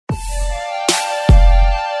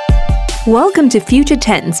Welcome to Future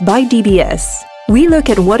Tense by DBS. We look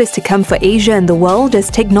at what is to come for Asia and the world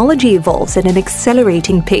as technology evolves at an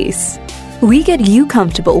accelerating pace. We get you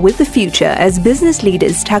comfortable with the future as business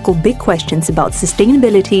leaders tackle big questions about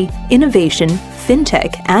sustainability, innovation,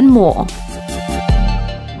 fintech, and more.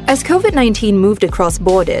 As COVID-19 moved across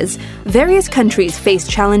borders, various countries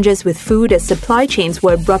faced challenges with food as supply chains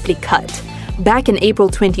were abruptly cut. Back in April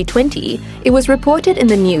 2020, it was reported in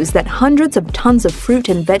the news that hundreds of tons of fruit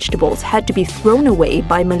and vegetables had to be thrown away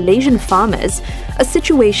by Malaysian farmers, a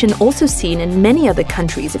situation also seen in many other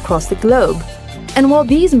countries across the globe. And while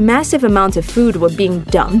these massive amounts of food were being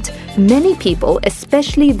dumped, many people,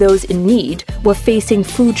 especially those in need, were facing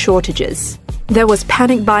food shortages. There was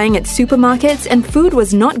panic buying at supermarkets, and food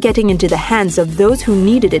was not getting into the hands of those who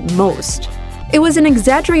needed it most. It was an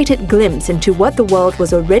exaggerated glimpse into what the world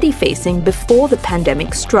was already facing before the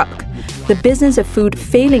pandemic struck, the business of food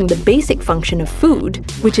failing the basic function of food,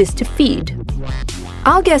 which is to feed.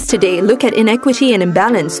 Our guests today look at inequity and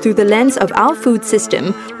imbalance through the lens of our food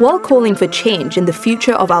system while calling for change in the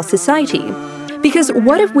future of our society. Because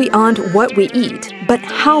what if we aren't what we eat, but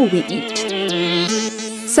how we eat?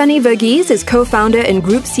 Sunny Verghese is co-founder and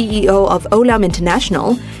group CEO of Olam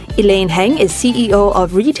International. Elaine Heng is CEO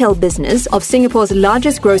of retail business of Singapore's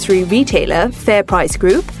largest grocery retailer, FairPrice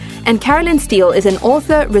Group. And Carolyn Steele is an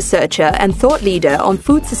author, researcher, and thought leader on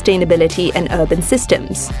food sustainability and urban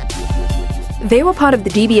systems. They were part of the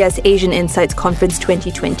DBS Asian Insights Conference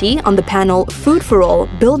 2020 on the panel Food for All,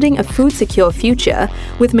 Building a Food Secure Future,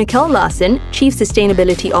 with Mikkel Larsen, Chief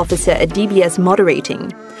Sustainability Officer at DBS,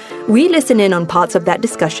 moderating. We listen in on parts of that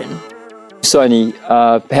discussion. Sunny,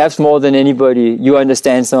 perhaps more than anybody, you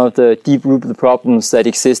understand some of the deep-rooted problems that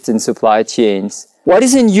exist in supply chains. What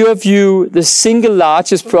is, in your view, the single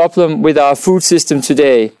largest problem with our food system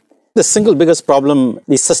today? The single biggest problem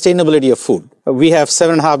is sustainability of food. We have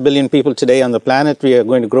 7.5 billion people today on the planet. We are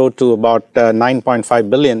going to grow to about 9.5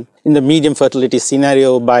 billion in the medium fertility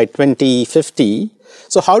scenario by 2050.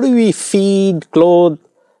 So how do we feed, clothe,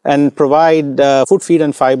 and provide food, feed,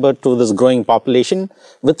 and fiber to this growing population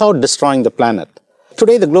without destroying the planet?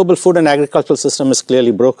 Today, the global food and agricultural system is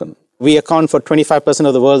clearly broken. We account for 25%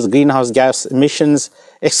 of the world's greenhouse gas emissions,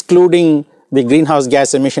 excluding the greenhouse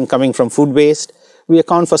gas emission coming from food waste. We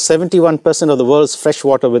account for 71% of the world's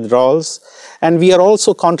freshwater withdrawals, and we are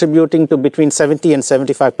also contributing to between 70 and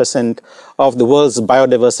 75% of the world's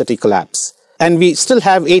biodiversity collapse. And we still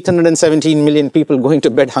have 817 million people going to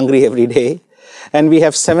bed hungry every day. And we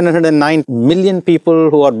have 709 million people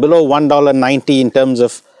who are below $1.90 in terms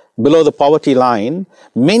of below the poverty line.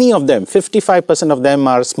 Many of them, 55% of them,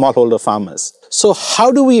 are smallholder farmers. So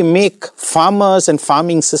how do we make farmers and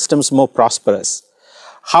farming systems more prosperous?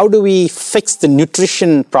 How do we fix the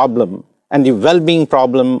nutrition problem and the well-being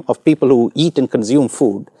problem of people who eat and consume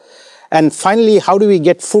food? And finally, how do we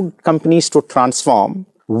get food companies to transform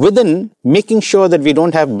within making sure that we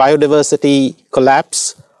don't have biodiversity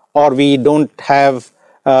collapse or we don't have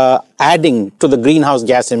adding to the greenhouse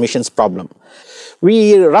gas emissions problem?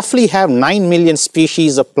 We roughly have 9 million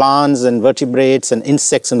species of plants and vertebrates and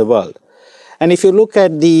insects in the world. And if you look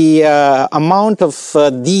at the amount of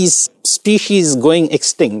these species going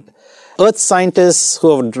extinct, Earth scientists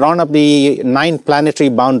who have drawn up the 9 planetary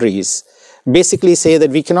boundaries basically say that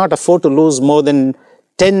we cannot afford to lose more than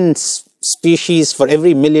 10 species for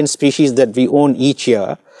every million species that we own each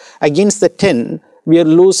year. Against the 10, we are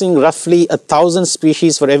losing roughly 1,000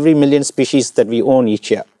 species for every million species that we own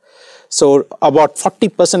each year. So about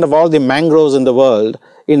 40% of all the mangroves in the world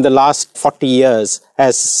in the last 40 years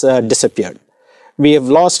has disappeared. We have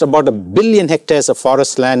lost about 1 billion hectares of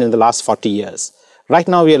forest land in the last 40 years. Right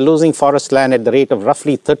now, we are losing forest land at the rate of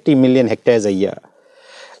roughly 30 million hectares a year.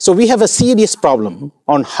 So we have a serious problem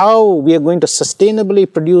on how we are going to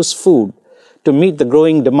sustainably produce food to meet the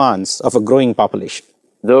growing demands of a growing population.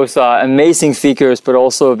 Those are amazing figures, but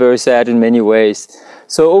also very sad in many ways.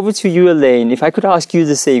 So over to you, Elaine. If I could ask you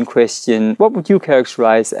the same question, what would you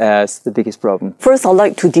characterize as the biggest problem? First, I'd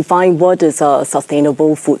like to define what is a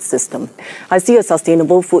sustainable food system. I see a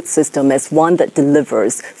sustainable food system as one that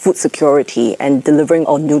delivers food security and delivering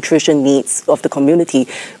on nutrition needs of the community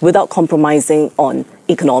without compromising on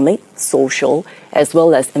economic, social, as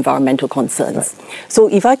well as environmental concerns. Right. So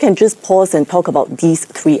if I can just pause and talk about these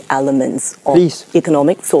 3 elements of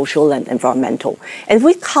economic, social, and environmental. And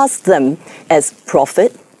we cast them as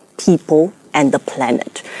profit, people, and the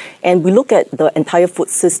planet. And we look at the entire food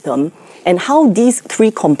system and how these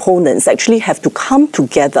 3 components actually have to come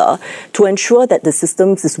together to ensure that the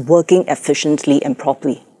system is working efficiently and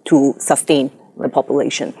properly to sustain the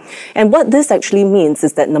population. And what this actually means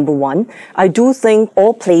is that, number one, I do think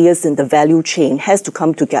all players in the value chain has to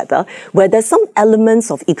come together where there's some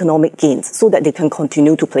elements of economic gains so that they can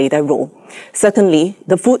continue to play their role. Secondly,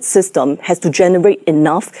 the food system has to generate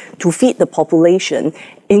enough to feed the population,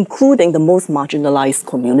 including the most marginalized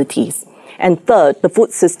communities. And third, the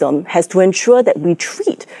food system has to ensure that we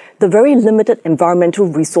treat the very limited environmental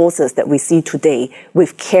resources that we see today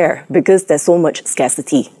with care, because there's so much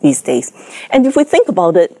scarcity these days. And if we think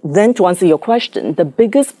about it, then to answer your question, the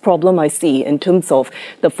biggest problem I see in terms of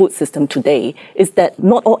the food system today is that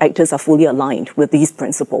not all actors are fully aligned with these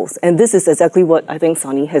principles. And this is exactly what I think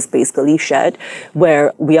Sunny has basically shared,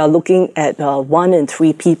 where we are looking at 1 in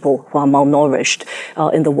 3 people who are malnourished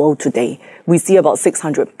in the world today. We see about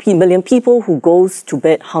 600 million people who goes to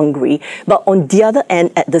bed hungry. But on the other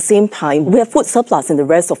end, at the same time, we have food surplus in the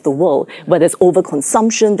rest of the world, where there's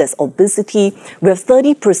overconsumption, there's obesity. We have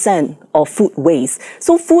 30% of food waste.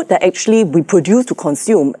 So food that actually we produce to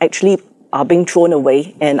consume actually are being thrown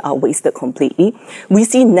away and are wasted completely. We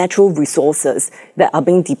see natural resources that are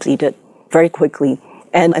being depleted very quickly,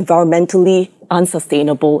 and environmentally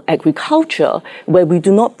unsustainable agriculture, where we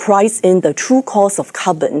do not price in the true cost of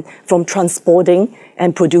carbon from transporting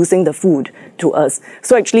and producing the food to us.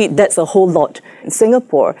 So actually, that's a whole lot.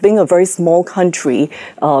 Singapore, being a very small country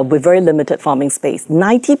with very limited farming space,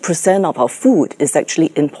 90% of our food is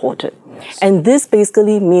actually imported. And this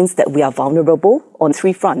basically means that we are vulnerable on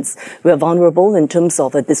 3 fronts. We are vulnerable in terms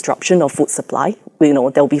of a disruption of food supply. There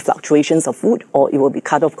will be fluctuations of food, or it will be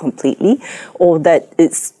cut off completely, or that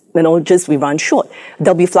it's just we run short.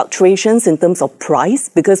 There'll be fluctuations in terms of price,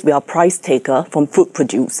 because we are price taker from food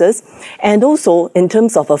producers, and also in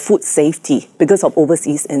terms of food safety because of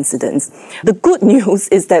overseas incidents. The good news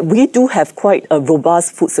is that we do have quite a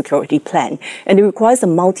robust food security plan, and it requires a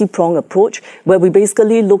multi-pronged approach where we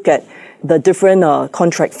basically look at the different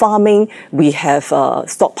contract farming, we have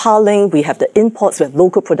stockpiling, we have the imports, we have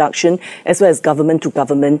local production, as well as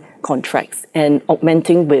government-to-government contracts, and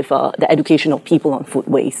augmenting with the education of people on food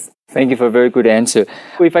waste. Thank you for a very good answer.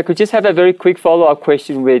 If I could just have a very quick follow-up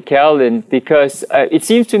question with Carolyn, because it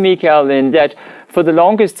seems to me, Carolyn, that for the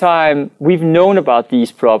longest time, we've known about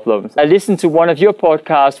these problems. I listened to one of your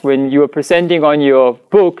podcasts when you were presenting on your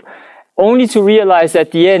book, only to realize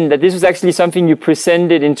at the end that this was actually something you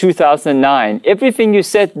presented in 2009. Everything you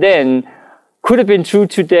said then could have been true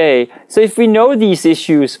today. So if we know these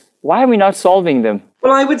issues, why are we not solving them?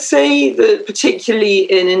 Well, I would say that particularly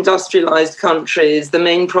in industrialized countries, the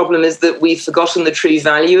main problem is that we've forgotten the true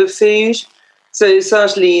value of food. So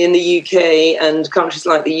certainly in the UK and countries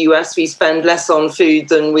like the US, we spend less on food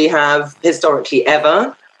than we have historically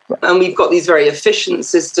ever. And we've got these very efficient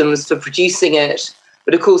systems for producing it.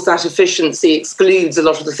 But of course, that efficiency excludes a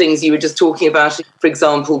lot of the things you were just talking about, for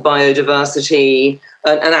example, biodiversity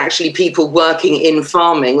and actually people working in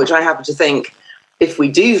farming, which I happen to think, if we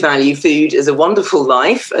do value food, is a wonderful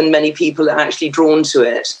life, and many people are actually drawn to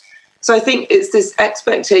it. So I think it's this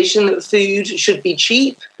expectation that food should be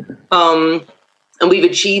cheap. And we've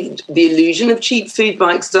achieved the illusion of cheap food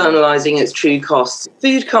by externalizing its true costs.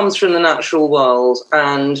 Food comes from the natural world,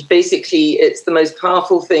 and basically it's the most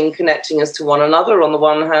powerful thing connecting us to one another on the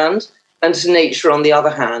one hand and to nature on the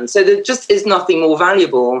other hand. So there just is nothing more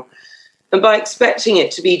valuable. And by expecting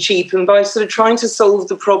it to be cheap and by sort of trying to solve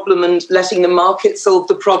the problem and letting the market solve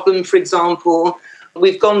the problem, for example,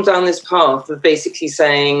 we've gone down this path of basically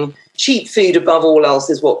saying cheap food above all else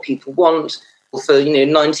is what people want. For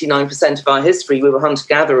 99% of our history, we were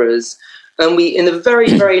hunter-gatherers. And we, in the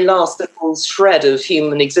very, very last little shred of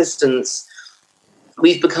human existence,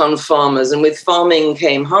 we've become farmers. And with farming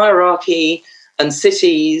came hierarchy and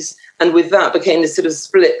cities. And with that became this sort of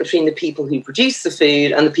split between the people who produce the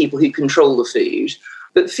food and the people who control the food.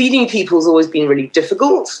 But feeding people has always been really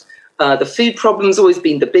difficult. The food problem's always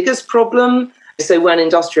been the biggest problem. So when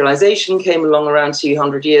industrialization came along around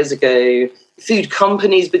 200 years ago, food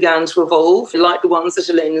companies began to evolve, like the ones that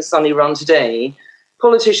Elaine and Sunny run today.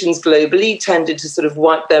 Politicians globally tended to sort of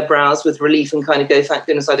wipe their brows with relief and kind of go, thank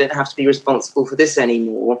goodness I don't have to be responsible for this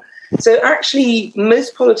anymore. So actually,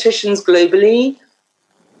 most politicians globally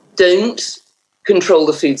don't control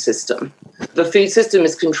the food system. The food system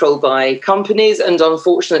is controlled by companies, and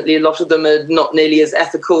unfortunately, a lot of them are not nearly as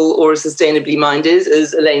ethical or as sustainably minded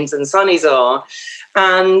as Elaine's and Sunny's are.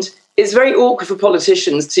 And it's very awkward for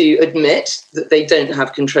politicians to admit that they don't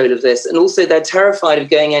have control of this. And also they're terrified of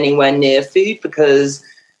going anywhere near food, because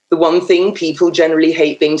the one thing people generally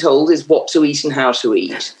hate being told is what to eat and how to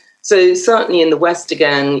eat. So certainly in the West,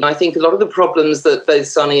 again, I think a lot of the problems that both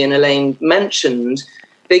Sunny and Elaine mentioned,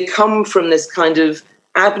 they come from this kind of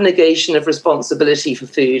abnegation of responsibility for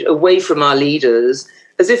food away from our leaders,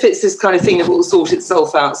 as if it's this kind of thing that will sort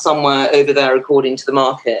itself out somewhere over there according to the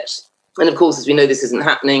market. And of course, as we know, this isn't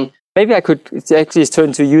happening. Maybe I could actually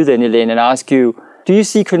turn to you then, Elaine, and ask you, do you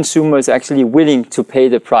see consumers actually willing to pay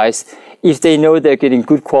the price if they know they're getting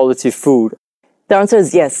good quality food? The answer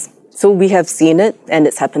is yes. So we have seen it, and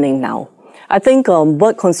it's happening now. I think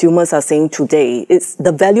what consumers are saying today is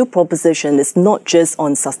the value proposition is not just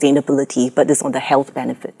on sustainability, but it's on the health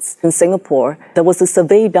benefits. In Singapore, there was a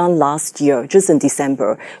survey done last year, just in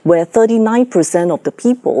December, where 39% of the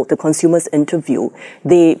people, the consumers interviewed,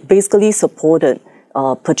 they basically supported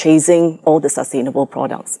purchasing all the sustainable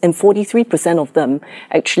products. And 43% of them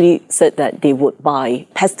actually said that they would buy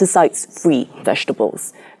pesticide-free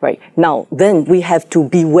vegetables. Right. Now, then we have to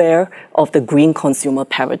beware of the green consumer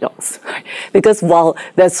paradox. Right? Because while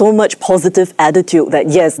there's so much positive attitude that,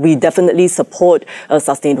 yes, we definitely support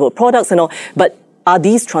sustainable products and all, but are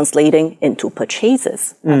these translating into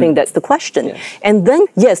purchases? I think that's the question. Yes. And then,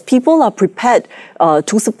 yes, people are prepared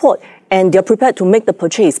to support and they're prepared to make the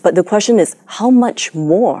purchase. But the question is, how much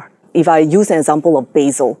more? If I use an example of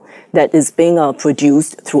basil that is being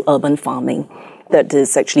produced through urban farming, that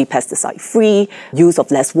is actually pesticide-free, use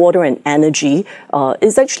of less water and energy,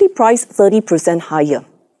 is actually priced 30% higher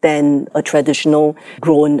than a traditional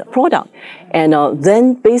grown product. And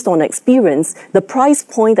then based on experience, the price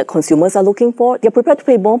point that consumers are looking for, they're prepared to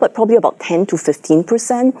pay more, but probably about 10 to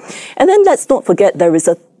 15%. And then let's not forget there is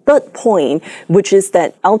a third point, which is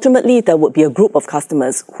that ultimately there would be a group of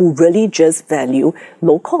customers who really just value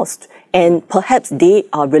low cost. And perhaps they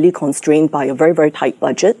are really constrained by a very, very tight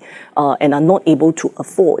budget and are not able to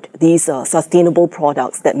afford these sustainable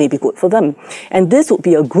products that may be good for them. And this would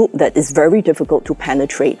be a group that is very difficult to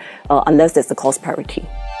penetrate unless there's a cost parity.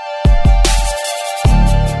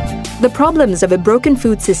 The problems of a broken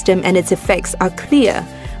food system and its effects are clear.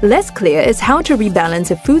 Less clear is how to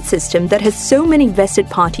rebalance a food system that has so many vested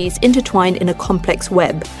parties intertwined in a complex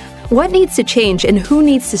web. What needs to change and who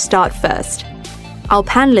needs to start first? Our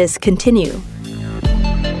panelists continue.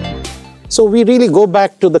 So we really go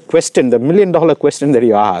back to the question, the million-dollar question that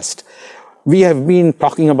you asked. We have been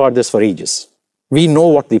talking about this for ages. We know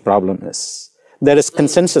what the problem is. There is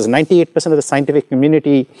consensus. 98% of the scientific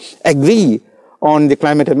community agree on the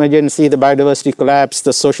climate emergency, the biodiversity collapse,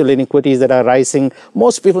 the social inequities that are rising.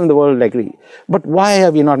 Most people in the world agree. But why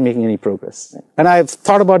are we not making any progress? And I've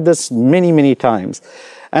thought about this many, many times.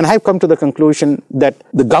 And I've come to the conclusion that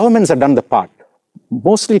the governments have done the part.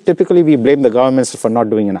 Mostly, typically, we blame the governments for not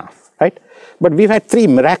doing enough, right? But we've had 3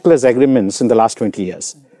 miraculous agreements in the last 20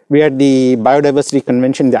 years. We had the Biodiversity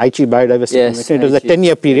Convention, the Aichi Biodiversity Convention. It was a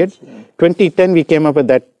 10-year period. 2010, we came up with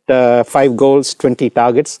that 5 goals, 20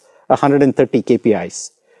 targets, 130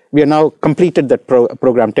 KPIs. We have now completed that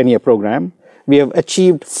program, 10-year program. We have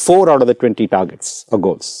achieved 4 out of the 20 targets or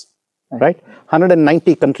goals, right?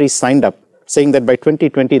 190 countries signed up saying that by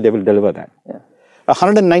 2020, they will deliver that.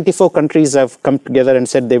 194 countries have come together and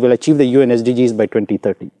said they will achieve the UN SDGs by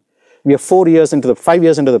 2030. We are 5 years into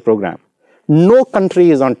the program. No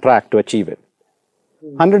country is on track to achieve it.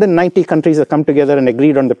 190 countries have come together and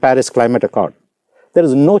agreed on the Paris Climate Accord. There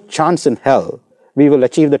is no chance in hell we will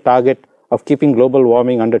achieve the target of keeping global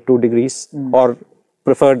warming under 2 degrees or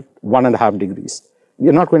preferred 1.5 degrees. We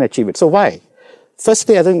are not going to achieve it. So why?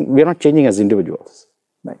 Firstly, I think we are not changing as individuals.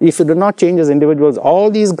 If you do not change as individuals,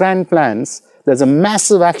 all these grand plans, there's a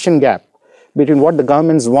massive action gap between what the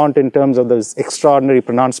governments want in terms of those extraordinary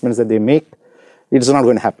pronouncements that they make. It's not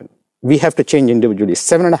going to happen. We have to change individually.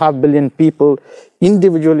 7.5 billion people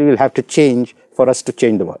individually will have to change for us to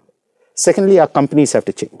change the world. Secondly, our companies have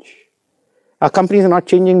to change. Our companies are not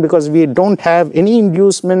changing because we don't have any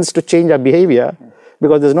inducements to change our behavior,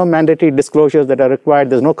 because there's no mandatory disclosures that are required.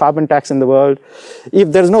 There's no carbon tax in the world.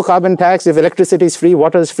 If there's no carbon tax, if electricity is free,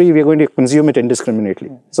 water is free, we're going to consume it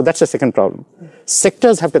indiscriminately. So that's the second problem.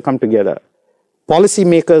 Sectors have to come together.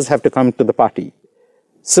 Policymakers have to come to the party.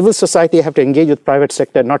 Civil society have to engage with private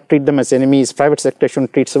sector, not treat them as enemies. Private sector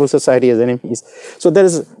shouldn't treat civil society as enemies. So there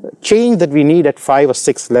is change that we need at 5 or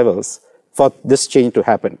 6 levels for this change to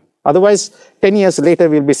happen. Otherwise, 10 years later,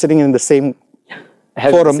 we'll be sitting in the same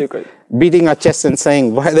forum, beating our chests and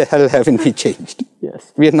saying, why the hell haven't we changed?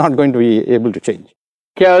 Yes. We are not going to be able to change.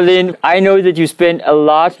 Caroline, I know that you spent a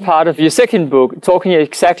large part of your second book talking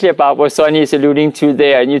exactly about what Sonny is alluding to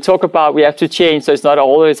there. And you talk about we have to change, so it's not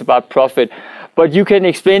always about profit. But you can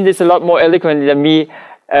explain this a lot more eloquently than me.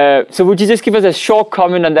 So would you just give us a short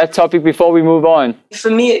comment on that topic before we move on?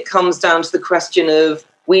 For me, it comes down to the question of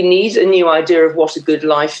we need a new idea of what a good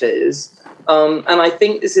life is. And I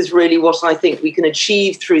think this is really what I think we can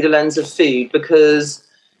achieve through the lens of food, because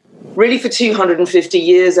really for 250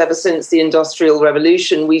 years, ever since the Industrial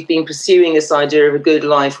Revolution, we've been pursuing this idea of a good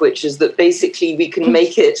life, which is that basically we can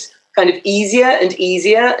make it kind of easier and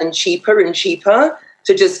easier and cheaper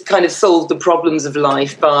to just kind of solve the problems of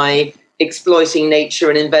life by exploiting nature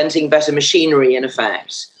and inventing better machinery, in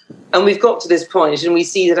effect. And we've got to this point, and we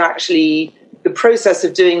see that actually the process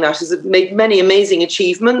of doing that has made many amazing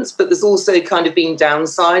achievements, but there's also kind of been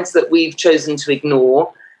downsides that we've chosen to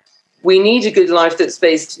ignore. We need a good life that's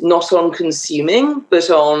based not on consuming, but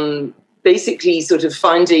on basically sort of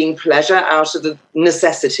finding pleasure out of the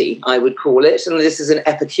necessity, I would call it. And this is an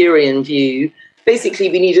Epicurean view. Basically,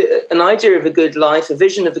 we need an idea of a good life, a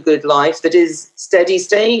vision of a good life that is steady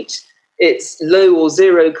state, it's low or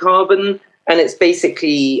zero carbon, and it's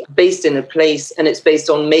basically based in a place, and it's based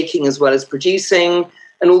on making as well as producing,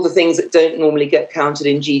 and all the things that don't normally get counted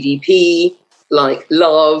in GDP, like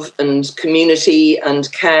love and community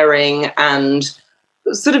and caring and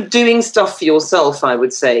sort of doing stuff for yourself, I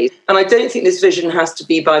would say. And I don't think this vision has to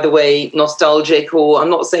be, by the way, nostalgic, or I'm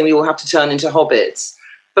not saying we all have to turn into hobbits,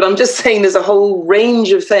 but I'm just saying there's a whole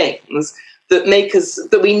range of things that make us,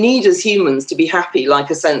 that we need as humans to be happy, like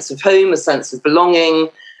a sense of home, a sense of belonging.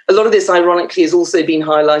 A lot of this, ironically, has also been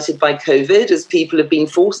highlighted by COVID, as people have been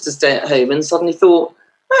forced to stay at home and suddenly thought,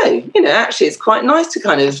 oh, actually it's quite nice to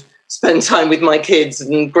kind of spend time with my kids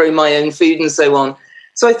and grow my own food and so on.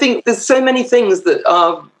 So I think there's so many things that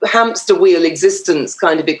our hamster wheel existence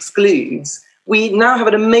kind of excludes. We now have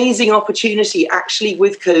an amazing opportunity actually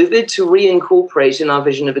with COVID to reincorporate in our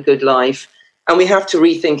vision of a good life, and we have to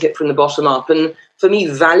rethink it from the bottom up. And for me,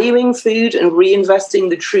 valuing food and reinvesting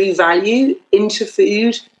the true value into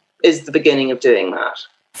food is the beginning of doing that.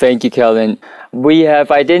 Thank you, Kellen. We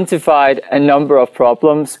have identified a number of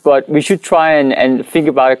problems, but we should try and think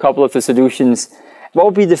about a couple of the solutions. What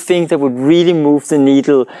would be the thing that would really move the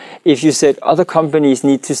needle if you said other companies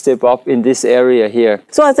need to step up in this area here?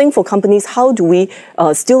 So I think for companies, how do we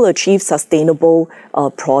still achieve sustainable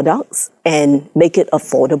products and make it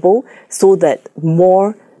affordable so that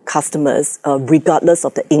more customers, regardless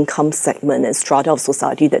of the income segment and strata of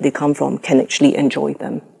society that they come from, can actually enjoy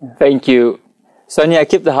them? Thank you. Sonia, I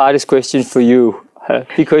keep the hardest question for you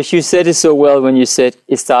because you said it so well when you said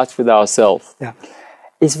it starts with ourselves. Yeah.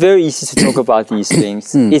 It's very easy to talk about these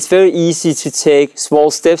things. It's very easy to take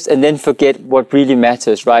small steps and then forget what really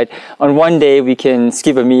matters, right? On one day we can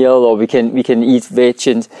skip a meal, or we can eat veg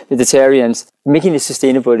and vegetarians. Making it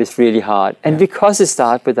sustainable is really hard. And because it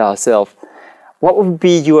starts with ourselves, what would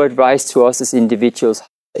be your advice to us as individuals?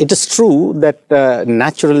 It is true that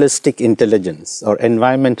naturalistic intelligence or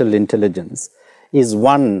environmental intelligence is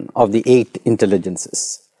one of the 8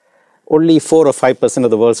 intelligences. Only 4 or 5%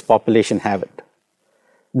 of the world's population have it.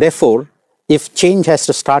 Therefore, if change has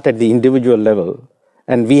to start at the individual level,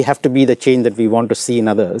 and we have to be the change that we want to see in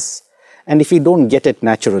others, and if we don't get it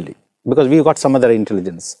naturally, because we've got some other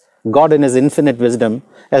intelligence, God in His infinite wisdom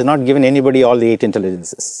has not given anybody all the 8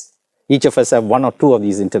 intelligences. Each of us have 1 or 2 of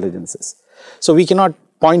these intelligences. So we cannot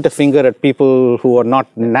point a finger at people who are not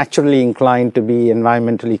naturally inclined to be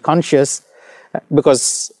environmentally conscious,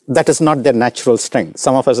 because that is not their natural strength.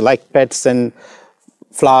 Some of us like pets and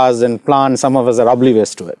flowers and plants, some of us are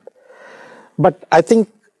oblivious to it. But I think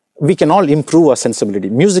we can all improve our sensibility.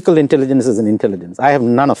 Musical intelligence is an intelligence. I have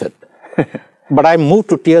none of it. But I'm moved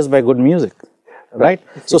to tears by good music, right?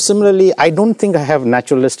 So similarly, I don't think I have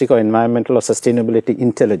naturalistic or environmental or sustainability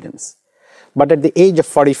intelligence. But at the age of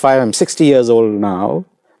 45, I'm 60 years old now,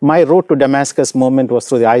 my road to Damascus moment was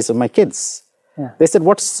through the eyes of my kids. Yeah. They said,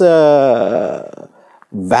 what's the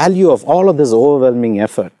value of all of this overwhelming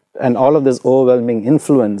effort and all of this overwhelming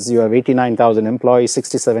influence? You have 89,000 employees,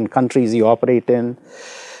 67 countries you operate in.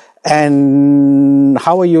 And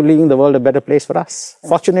how are you leaving the world a better place for us?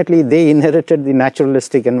 Fortunately, they inherited the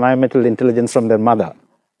naturalistic environmental intelligence from their mother,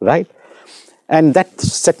 right? And that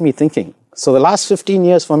set me thinking. So the last 15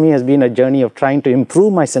 years for me has been a journey of trying to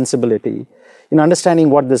improve my sensibility in understanding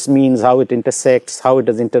what this means, how it intersects, how it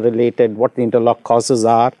is interrelated, what the interlock causes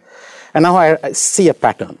are. And now I see a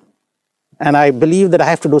pattern. And I believe that I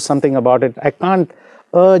have to do something about it. I can't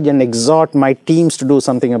urge and exhort my teams to do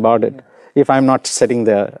something about it if I'm not sitting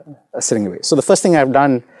away. So the first thing I've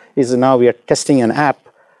done is now we are testing an app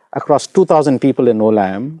across 2,000 people in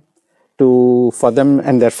Olam for them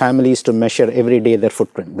and their families to measure every day their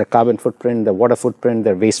footprint, their carbon footprint, their water footprint,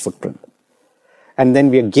 their waste footprint. And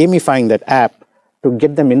then we are gamifying that app to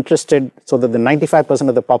get them interested so that the 95%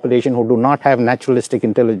 of the population who do not have naturalistic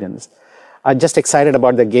intelligence are just excited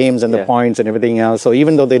about the games and the points and everything else. So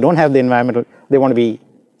even though they don't have the environmental, they want to be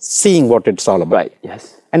seeing what it's all about. Right,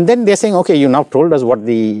 yes. And then they're saying, okay, you now told us what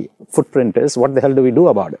the footprint is. What the hell do we do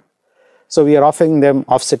about it? So we are offering them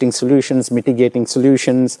offsetting solutions, mitigating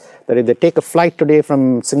solutions, that if they take a flight today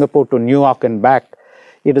from Singapore to New York and back,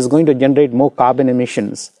 it is going to generate more carbon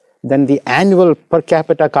emissions than the annual per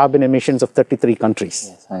capita carbon emissions of 33 countries.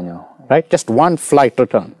 Yes, I know. Right? Just one flight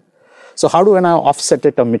return. So how do we now offset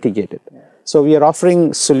it or mitigate it? Yeah. So we are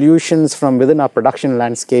offering solutions from within our production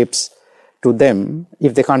landscapes to them.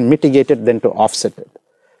 If they can't mitigate it, then to offset it.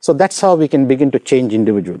 So that's how we can begin to change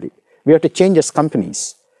individually. We have to change as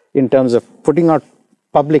companies in terms of putting out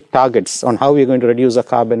public targets on how we're going to reduce our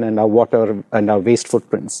carbon and our water and our waste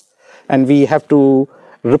footprints. And we have to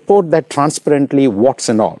report that transparently, what's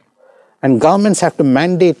and all. And governments have to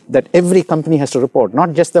mandate that every company has to report,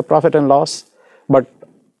 not just the profit and loss, but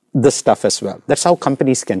this stuff as well. That's how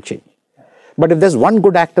companies can change. But if there's one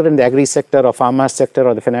good actor in the agri sector or pharma sector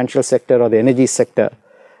or the financial sector or the energy sector,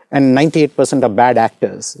 and 98% are bad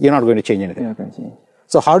actors, you're not going to change anything. You're not going to change.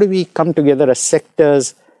 So how do we come together as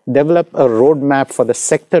sectors, develop a roadmap for the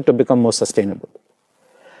sector to become more sustainable?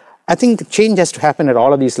 I think change has to happen at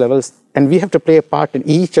all of these levels, and we have to play a part in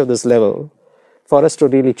each of this level for us to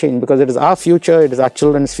really change, because it is our future, it is our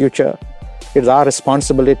children's future, it is our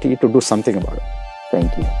responsibility to do something about it.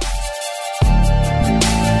 Thank you.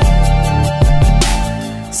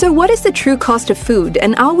 So what is the true cost of food,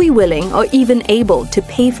 and are we willing or even able to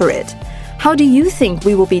pay for it? How do you think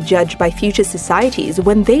we will be judged by future societies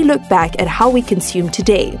when they look back at how we consume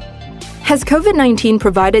today? Has COVID-19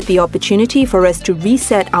 provided the opportunity for us to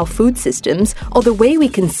reset our food systems or the way we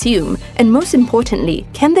consume? And most importantly,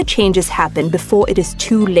 can the changes happen before it is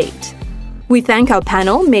too late? We thank our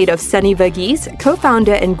panel made of Sunny Verghese,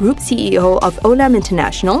 co-founder and group CEO of Olam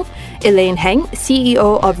International, Elaine Heng,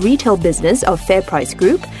 CEO of retail business of Fair Price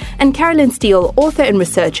Group, and Carolyn Steele, author and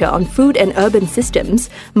researcher on food and urban systems,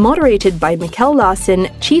 moderated by Mikkel Larsen,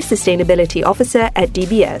 Chief Sustainability Officer at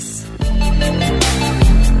DBS.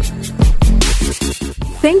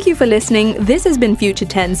 Thank you for listening. This has been Future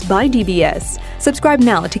Tense by DBS. Subscribe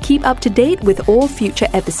now to keep up to date with all future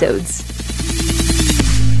episodes.